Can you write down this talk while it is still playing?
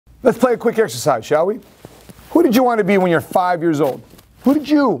Let's play a quick exercise, shall we? Who did you want to be when you're 5 years old? Who did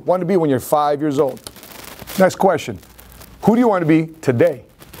you want to be when you're 5 years old? Next question. Who do you want to be today?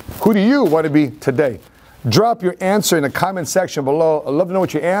 Who do you want to be today? Drop your answer in the comment section below. I'd love to know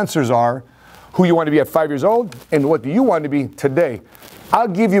what your answers are. Who you want to be at 5 years old, and what do you want to be today? I'll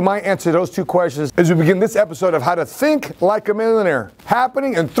give you my answer to those two questions as we begin this episode of How to Think Like a Millionaire.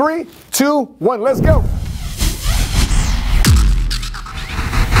 Happening in 3, 2, 1, let's go.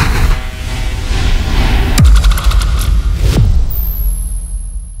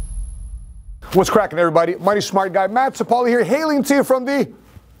 What's cracking, everybody? Money Smart Guy Matt Sapaula here, hailing to you from the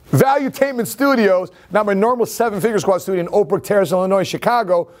Valuetainment Studios, not my normal 7-figure squad studio in Oak Brook Terrace, Illinois,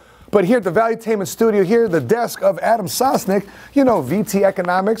 Chicago, but here at the Valuetainment Studio, here the desk of Adam Sosnick, you know, VT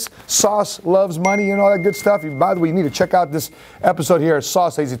Economics, Sauce loves money, and all that good stuff. By the way, you need to check out this episode here at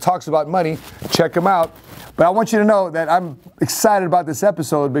Sauce as he talks about money. Check him out. But I want you to know that I'm excited about this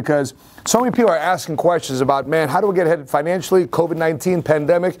episode because so many people are asking questions about, man, how do we get ahead financially, COVID-19,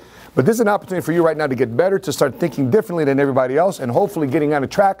 pandemic? But this is an opportunity for you right now to get better, to start thinking differently than everybody else, and hopefully getting on a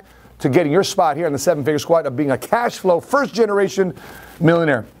track to getting your spot here in the 7-figure squad of being a cash flow, first-generation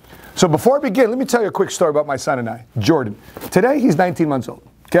millionaire. So before I begin, let me tell you a quick story about my son and I, Jordan. Today, he's 19 months old,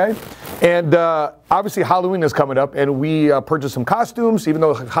 okay? And obviously, Halloween is coming up, and we purchased some costumes. Even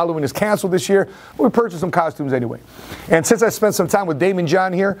though Halloween is canceled this year, we purchased some costumes anyway. And since I spent some time with Damon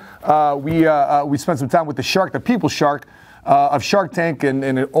John here, we spent some time with the shark, the people shark, of Shark Tank and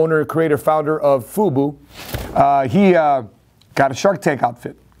an owner, creator, founder of FUBU. He got a Shark Tank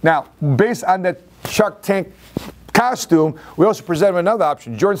outfit. Now, based on that Shark Tank costume, we also presented him another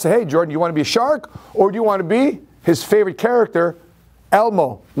option. Jordan said, hey, Jordan, you want to be a shark or do you want to be his favorite character,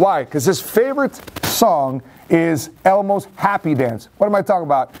 Elmo? Why? Because his favorite song is Elmo's Happy Dance. What am I talking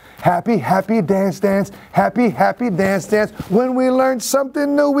about? Happy, happy dance, dance. Happy, happy dance, dance. When we learn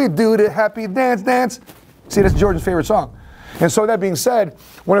something new, we do the happy dance, dance. See, that's Jordan's favorite song. And so that being said,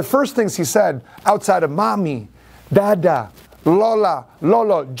 one of the first things he said outside of Mommy, Dada, Lola,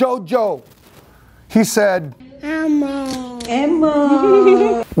 Lolo, Jojo, he said, Elmo.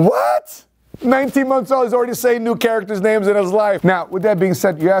 Elmo. What? 19 months old, he's already saying new characters' names in his life. Now, with that being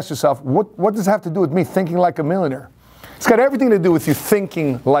said, you ask yourself, what does it have to do with me thinking like a millionaire? It's got everything to do with you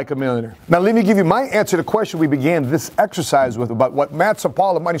thinking like a millionaire. Now, let me give you my answer to the question we began this exercise with about what Matt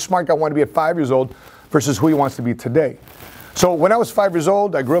Sapaula, Money Smart Guy, wanted to be at 5 years old versus who he wants to be today. So when I was 5 years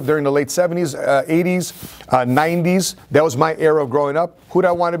old, I grew up during the late 70s, 80s, 90s. That was my era of growing up. Who did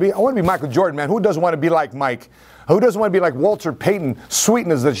I want to be? I want to be Michael Jordan, man. Who doesn't want to be like Mike? Who doesn't want to be like Walter Payton,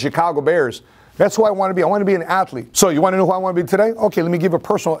 sweeten as the Chicago Bears? That's who I want to be. I want to be an athlete. So you want to know who I want to be today? Okay, let me give a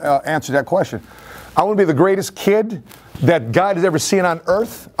personal answer to that question. I want to be the greatest kid that God has ever seen on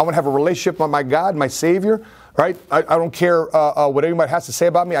earth. I want to have a relationship with my God, my Savior. Right? I don't care what anybody has to say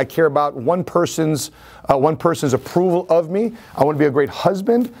about me. I care about one person's approval of me. I want to be a great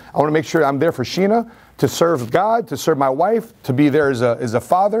husband. I want to make sure I'm there for Sheena, to serve God, to serve my wife, to be there as a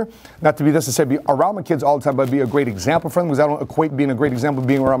father. Not to be necessarily be around my kids all the time, but be a great example for them, because I don't equate being a great example with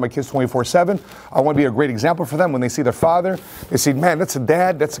being around my kids 24/7. I want to be a great example for them when they see their father. They see, man, that's a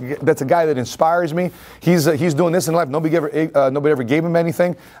dad. That's a guy that inspires me. He's doing this in life. Nobody ever gave him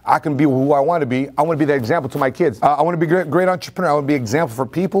anything. I can be who I want to be. I want to be that example to my kids. I want to be a great entrepreneur. I want to be an example for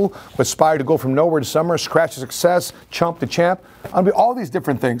people who aspire to go from nowhere to somewhere, scratch to success, chump to champ. I want to be all these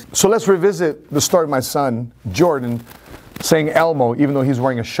different things. So let's revisit the story of my son, Jordan, saying Elmo, even though he's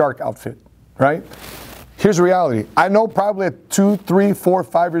wearing a shark outfit, right? Here's the reality. I know probably at 2, 3, 4,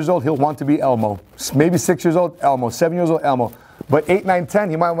 5 years old, he'll want to be Elmo. Maybe 6 years old, Elmo. 7 years old, Elmo. But 8, 9, 10,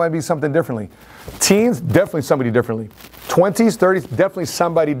 he might want to be something differently. Teens, definitely somebody differently. 20s, 30s, definitely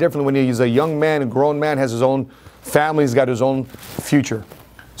somebody differently. When he's a young man, a grown man, has his own family, he's got his own future.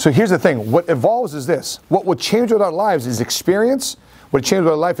 So here's the thing. What evolves is this. What will change with our lives is experience. What changes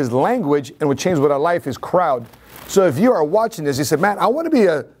with our life is language. And what changes with our life is crowd. So if you are watching this, you said, Matt, I want to be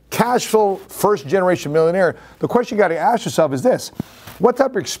a cash flow first-generation millionaire. The question you got to ask yourself is this. What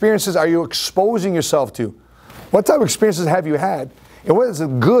type of experiences are you exposing yourself to? What type of experiences have you had? And what is the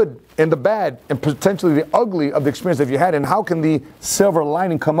good and the bad and potentially the ugly of the experience that you had? And how can the silver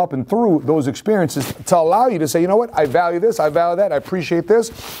lining come up and through those experiences to allow you to say, you know what, I value this, I value that, I appreciate this.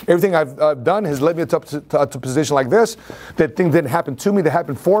 Everything I've done has led me to a position like this. That thing didn't happen to me, that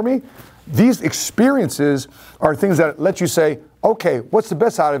happened for me. These experiences are things that let you say, okay, what's the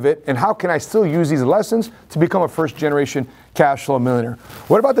best out of it? And how can I still use these lessons to become a first-generation cash flow millionaire?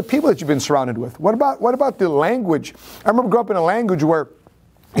 What about the people that you've been surrounded with? What about the language? I remember growing up in a language where,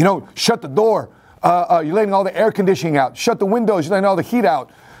 you know, shut the door. You're letting all the air conditioning out. Shut the windows. You're letting all the heat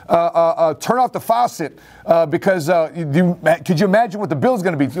out. turn off the faucet because could you imagine what the bill's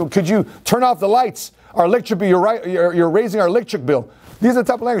going to be? Could you turn off the lights? Our electric bill, you're raising our electric bill. These are the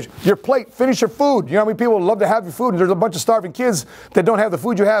type of language. Your plate, finish your food. You know how many people love to have your food, and there's a bunch of starving kids that don't have the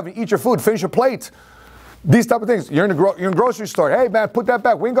food you have, and eat your food, finish your plate. These type of things. You're in a grocery store. Hey, man, put that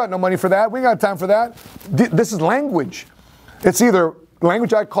back. We ain't got no money for that. We ain't got time for that. This is language. It's either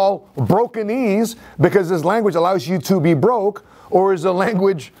language I call broken ease, because this language allows you to be broke, or is a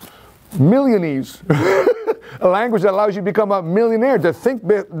language millionese. A language that allows you to become a millionaire, to think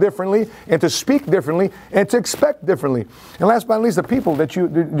differently, and to speak differently, and to expect differently. And last but not least, the people that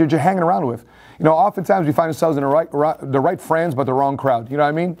you're hanging around with. You know, oftentimes we find ourselves in the right friends, but the wrong crowd. You know what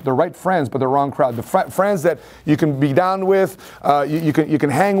I mean? The right friends, but the wrong crowd. The friends that you can be down with, you can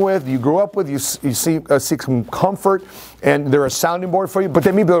hang with, you grew up with, you seek some comfort, and they're a sounding board for you. But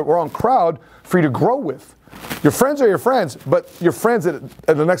they may be the wrong crowd for you to grow with. Your friends are your friends, but your friends at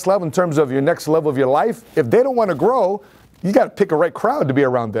the next level, in terms of your next level of your life, if they don't want to grow, you got to pick a right crowd to be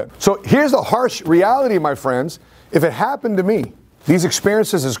around them. So here's the harsh reality, my friends. If it happened to me, these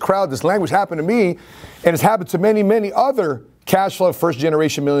experiences, this crowd, this language happened to me, and it's happened to many, many other cash flow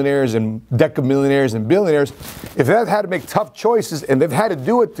first-generation millionaires and deck of millionaires and billionaires. If they've had to make tough choices and they've had to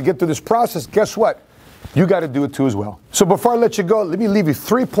do it to get through this process, guess what? You got to do it too as well. So before I let you go, let me leave you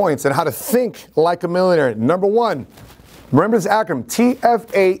 3 points on how to think like a millionaire. Number 1, remember this acronym,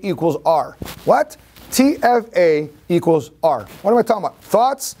 TFA equals R. What? TFA equals R. What am I talking about?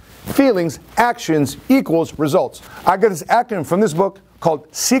 Thoughts, feelings, actions equals results. I got this acronym from this book called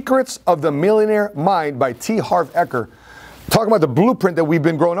Secrets of the Millionaire Mind by T. Harv Eker. Talking about the blueprint that we've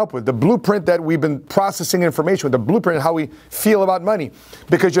been growing up with, the blueprint that we've been processing information with, the blueprint of how we feel about money.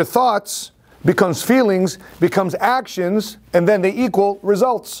 Because your thoughts becomes feelings, becomes actions, and then they equal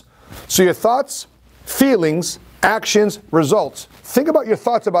results. So your thoughts, feelings, actions, results. Think about your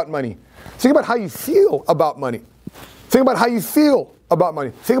thoughts about money. Think about how you feel about money. Think about how you feel about money.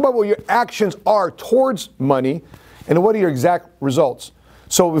 Think about what your actions are towards money, and what are your exact results.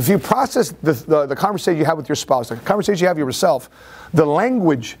 So if you process the conversation you have with your spouse, the conversation you have with yourself, the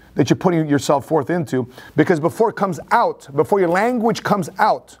language that you're putting yourself forth into, because before it comes out, before your language comes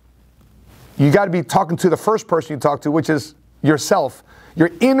out, you got to be talking to the first person you talk to, which is yourself, your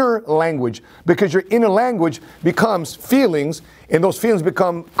inner language, because your inner language becomes feelings, and those feelings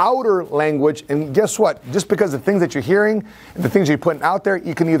become outer language. And guess what? Just because the things that you're hearing and the things you're putting out there,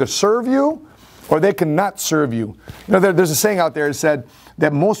 you can either serve you or they cannot serve you. You know, there's a saying out there that said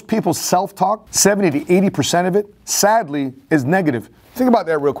that most people's self-talk, 70 to 80% of it, sadly, is negative. Think about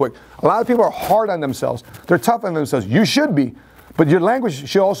that real quick. A lot of people are hard on themselves. They're tough on themselves. You should be. But your language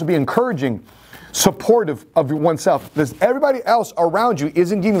should also be encouraging, supportive of oneself. Because everybody else around you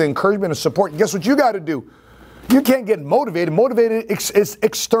isn't giving the encouragement and support. Guess what you got to do? You can't get motivated. Motivated is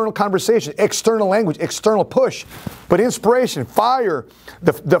external conversation, external language, external push. But inspiration, fire,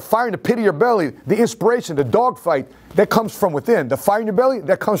 the fire in the pit of your belly, the inspiration, the dogfight, that comes from within. The fire in your belly,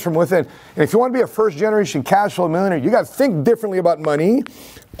 that comes from within. And if you want to be a first-generation cash flow millionaire, you got to think differently about money,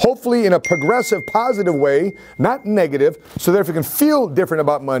 hopefully in a progressive, positive way, not negative, so therefore you can feel different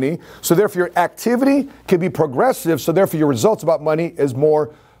about money, so therefore your activity can be progressive, so therefore your results about money is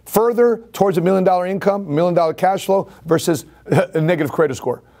more further towards $1 million income, $1 million cash flow versus a negative credit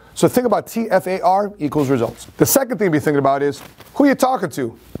score. So think about TFAR equals results. The second thing to be thinking about is who you're talking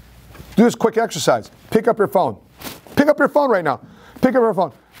to. Do this quick exercise. Pick up your phone. Pick up your phone right now. Pick up your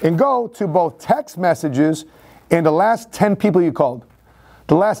phone and go to both text messages and the last 10 people you called.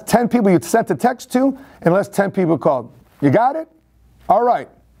 The last 10 people you sent a text to and the last 10 people called. You got it? All right.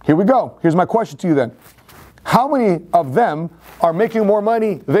 Here we go. Here's my question to you then. How many of them are making more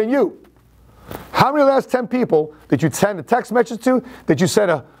money than you? How many of the last 10 people that you sent a text message to, that you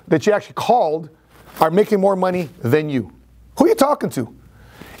said that you actually called, are making more money than you? Who are you talking to?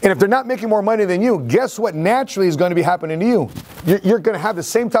 And if they're not making more money than you, guess what naturally is going to be happening to you? You're going to have the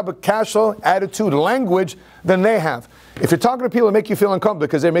same type of cash flow, attitude, language than they have. If you're talking to people that make you feel uncomfortable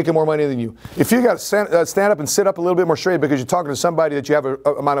because they're making more money than you, if you got to stand up and sit up a little bit more straight because you're talking to somebody that you have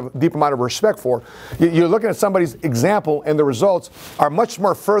a deep amount of respect for, you're looking at somebody's example and the results are much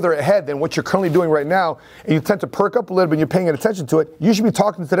more further ahead than what you're currently doing right now, and you tend to perk up a little bit and you're paying attention to it, you should be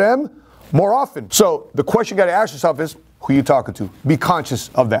talking to them more often. So the question you got to ask yourself is, who are you talking to? Be conscious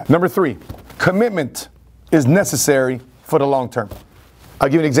of that. Number 3, commitment is necessary for the long term. I'll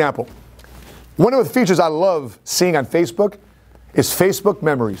give you an example. One of the features I love seeing on Facebook is Facebook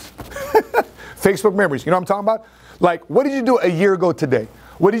memories. Facebook memories. You know what I'm talking about? Like, what did you do a year ago today?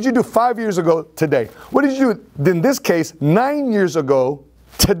 What did you do 5 years ago today? What did you do, in this case, 9 years ago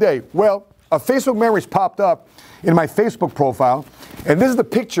today? Well, a Facebook memories popped up in my Facebook profile, and this is the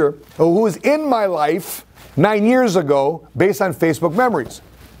picture of who was in my life 9 years ago based on Facebook memories.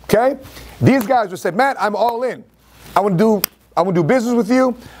 Okay? These guys would say, Matt, I'm all in. I want to do business with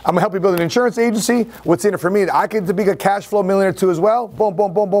you. I'm gonna help you build an insurance agency. What's in it for me? I get to be a cash flow millionaire too as well. Boom,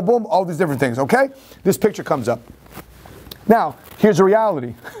 boom, boom, boom, boom. All these different things, okay? This picture comes up. Now, here's the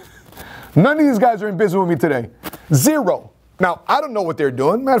reality. None of these guys are in business with me today. Zero. Now, I don't know what they're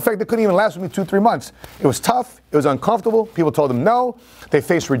doing. Matter of fact, they couldn't even last with me 2-3 months. It was tough. It was uncomfortable. People told them no. They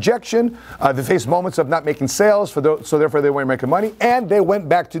faced rejection. They faced moments of not making sales, so therefore they weren't making money. And they went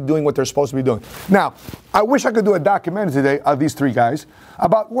back to doing what they're supposed to be doing. Now, I wish I could do a documentary today of these 3 guys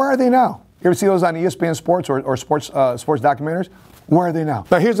about where are they now. You ever see those on ESPN Sports or sports documentaries? Where are they now?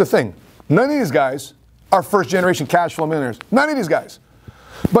 Now, here's the thing. None of these guys are first-generation cash flow millionaires. None of these guys.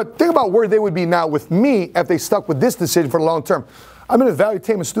 But think about where they would be now with me if they stuck with this decision for the long term. I'm in a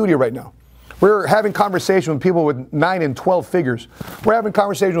valuetainment studio right now. We're having conversations with people with 9 and 12 figures. We're having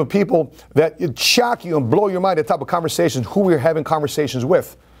conversations with people that shock you and blow your mind, the type of conversations who we're having conversations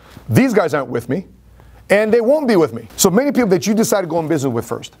with. These guys aren't with me, and they won't be with me. So many people that you decide to go in business with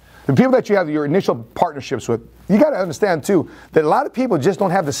first, the people that you have your initial partnerships with, you got to understand too that a lot of people just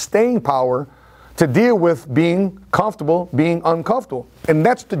don't have the staying power to deal with being comfortable, being uncomfortable. And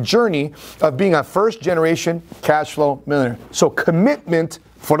that's the journey of being a first-generation cash flow millionaire. So commitment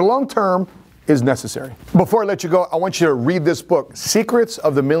for the long term is necessary. Before I let you go, I want you to read this book, Secrets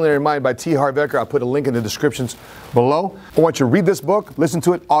of the Millionaire Mind by T. Harv Eker. I'll put a link in the descriptions below. I want you to read this book, listen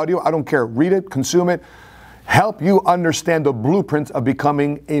to it, audio, I don't care. Read it, consume it. Help you understand the blueprint of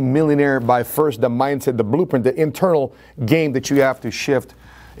becoming a millionaire by first the mindset, the blueprint, the internal game that you have to shift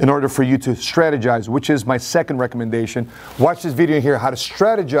in order for you to strategize, which is my second recommendation. Watch this video here, how to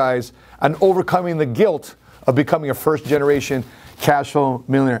strategize on overcoming the guilt of becoming a first-generation cash flow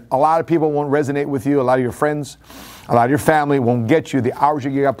millionaire. A lot of people won't resonate with you. A lot of your friends, a lot of your family won't get you. The hours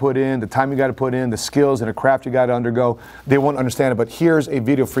you got to put in, the time you got to put in, the skills and the craft you got to undergo, they won't understand it. But here's a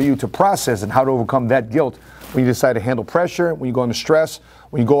video for you to process and how to overcome that guilt when you decide to handle pressure, when you go into stress,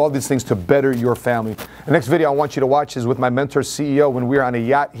 when you go all these things to better your family. The next video I want you to watch is with my mentor, CEO, when we were on a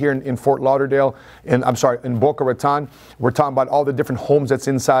yacht here in Fort Lauderdale, in Boca Raton. We're talking about all the different homes that's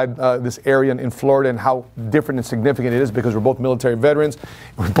inside this area in Florida and how different and significant it is because we're both military veterans.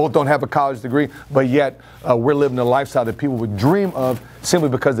 We both don't have a college degree, but yet we're living a lifestyle that people would dream of simply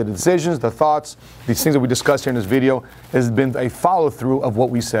because of the decisions, the thoughts, these things that we discussed here in this video has been a follow-through of what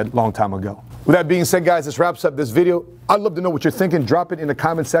we said a long time ago. With that being said, guys, this wraps up this video. I'd love to know what you're thinking. Drop it in the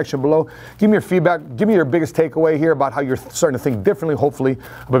comment section below. Give me your feedback. Give me your biggest takeaway here about how you're starting to think differently, hopefully,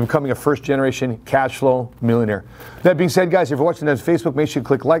 about becoming a first-generation cash flow millionaire. That being said, guys, if you're watching this on Facebook, make sure you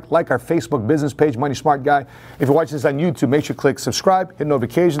click like our Facebook business page, Money Smart Guy. If you're watching this on YouTube, make sure you click subscribe, hit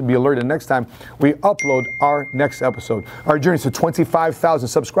notifications, be alerted next time we upload our next episode. Our journey is to 25,000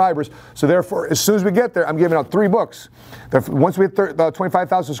 subscribers. So therefore, as soon as we get there, I'm giving out 3 books. Once we hit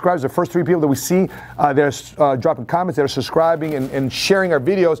 25,000 subscribers, the first 3 people that we see that are dropping comments, that are subscribing and sharing our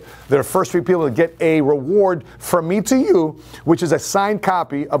videos, they're the first 3 people to get a reward from me to you, which is a signed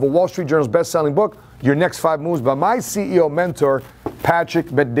copy of a Wall Street Journal's best-selling book, Your Next 5 Moves, by my CEO mentor,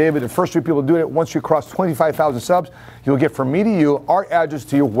 Patrick Bet-David. The first 3 people to do it, once you cross 25,000 subs, you'll get from me to you, our address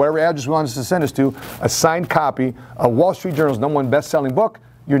to you, whatever address you want us to send us to, a signed copy of Wall Street Journal's #1 best-selling book,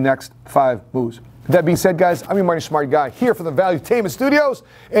 Your Next 5 Moves. With that being said, guys, I'm your Money Smart Guy here from the Valuetainment Studios.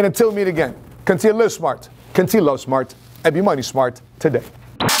 And until we meet again, continue to live smart, continue to love smart, and be money smart today.